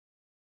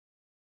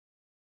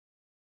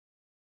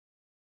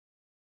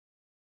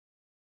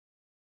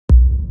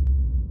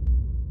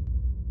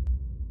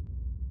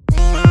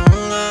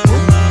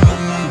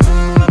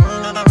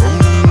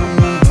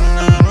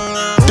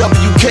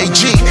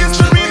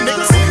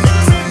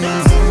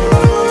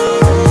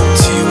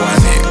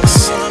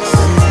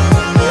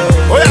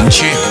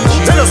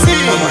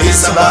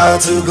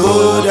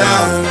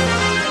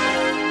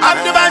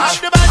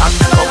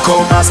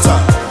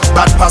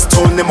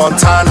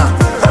Montana.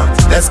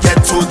 Let's get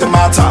to the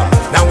matter.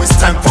 Now it's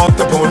time for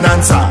the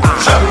bonanza.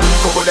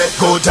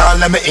 Go down,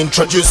 let me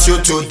introduce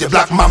you to the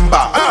Black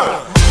Mamba.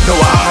 No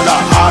holla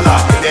holla,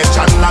 the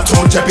channel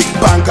don't you big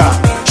banger.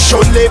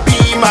 Surely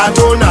be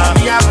Madonna,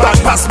 back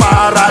past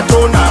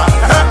Maradona.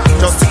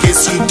 Just in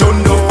case you don't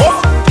know,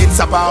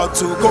 it's about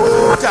to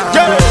go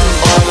down.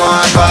 Oh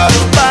my God,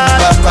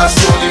 Papa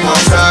Sony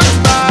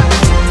Montana.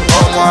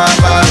 Oh my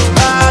God,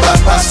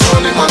 Papa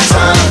Sony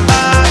Montana.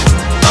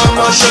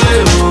 I'ma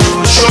surely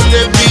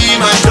be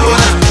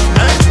Madonna.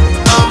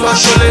 I'ma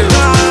surely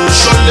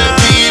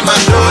be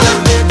Madonna.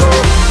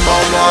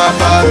 Oh my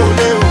God,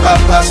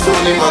 Papa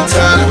Sony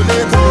Montana.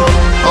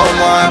 Oh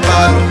my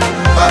God,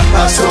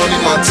 Papa Sony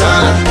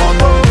Montana.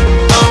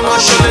 I'ma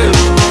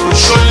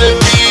surely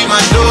be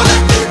Madonna.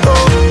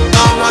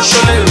 I'ma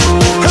surely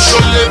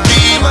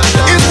be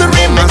Madonna. It's the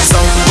remix.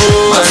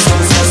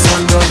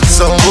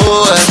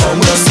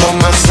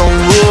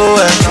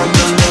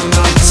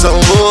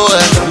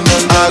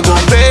 I go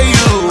pay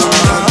you,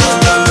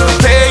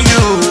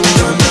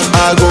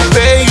 I go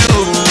pay you,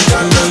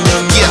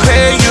 yeah,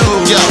 pay you,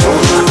 yeah.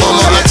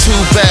 Mama, you're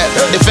too bad.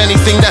 If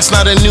anything, that's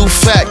not a new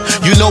fact.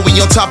 You know we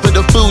on top of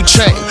the food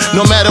chain.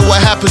 No matter what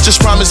happens,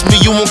 just promise me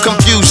you won't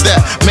confuse that.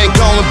 Make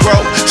going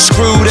broke,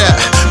 screw that.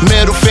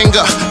 Middle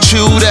finger,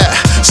 chew that.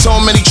 So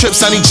many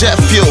trips, I need jet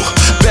fuel.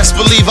 Best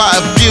believe I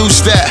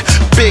abuse that.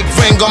 Big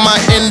ring on my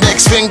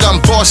index finger, I'm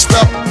bossed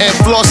up and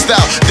flossed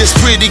out. This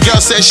pretty girl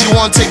says she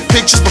wanna take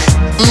pictures,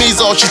 but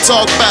me's all she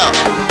talk about.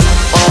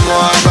 Oh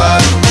my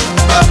God,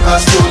 Papa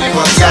Sony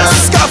Montana.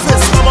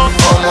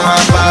 Oh my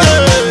God,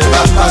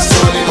 Papa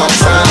Sony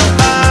Montana.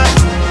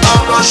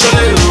 I'ma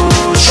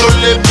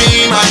surely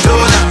be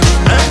Madonna.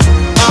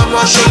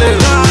 I'ma surely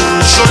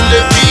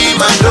be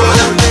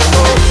Madonna.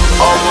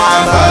 Oh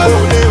my God,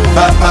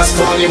 Papa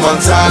Sony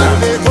Montana.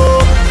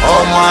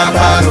 Oh my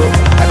God,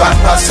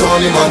 Papa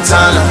Sony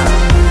Montana.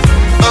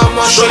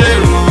 I'ma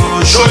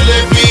surely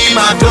be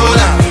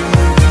Madonna.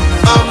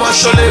 I'ma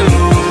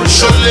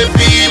surely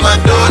be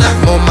Madonna.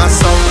 Mama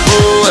son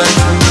boy,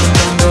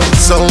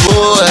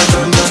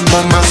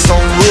 mama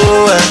son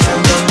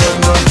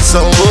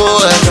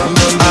boy,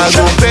 I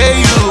go pay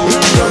you,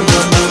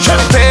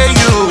 pay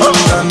you,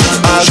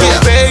 I go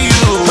pay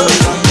you,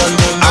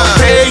 I'll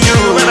pay you.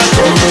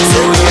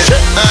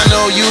 I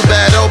know you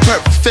bad, oh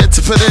perfect fit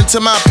to put into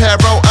my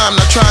paro. I'm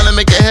not trying to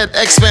make a head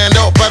expand,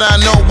 oh, but I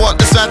know what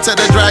the side to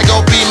the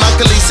Drago. Be my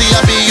Khaleesi,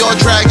 I be your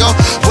Drago.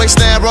 Waist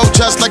narrow,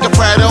 just like a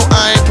Prado.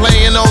 I ain't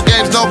playing no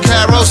games, no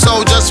caro.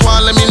 So just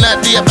one, let me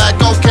not the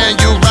tobacco. Can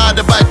you ride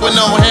the bike with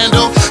no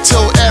handle?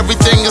 Till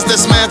everything is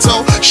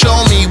dismantled. Show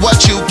me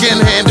what you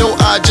can handle.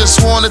 I just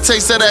wanna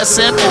taste of that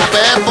sample,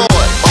 bad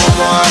boy. Oh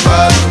my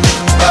God,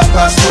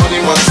 Papa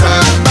Sony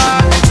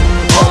Montana.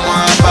 Oh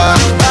my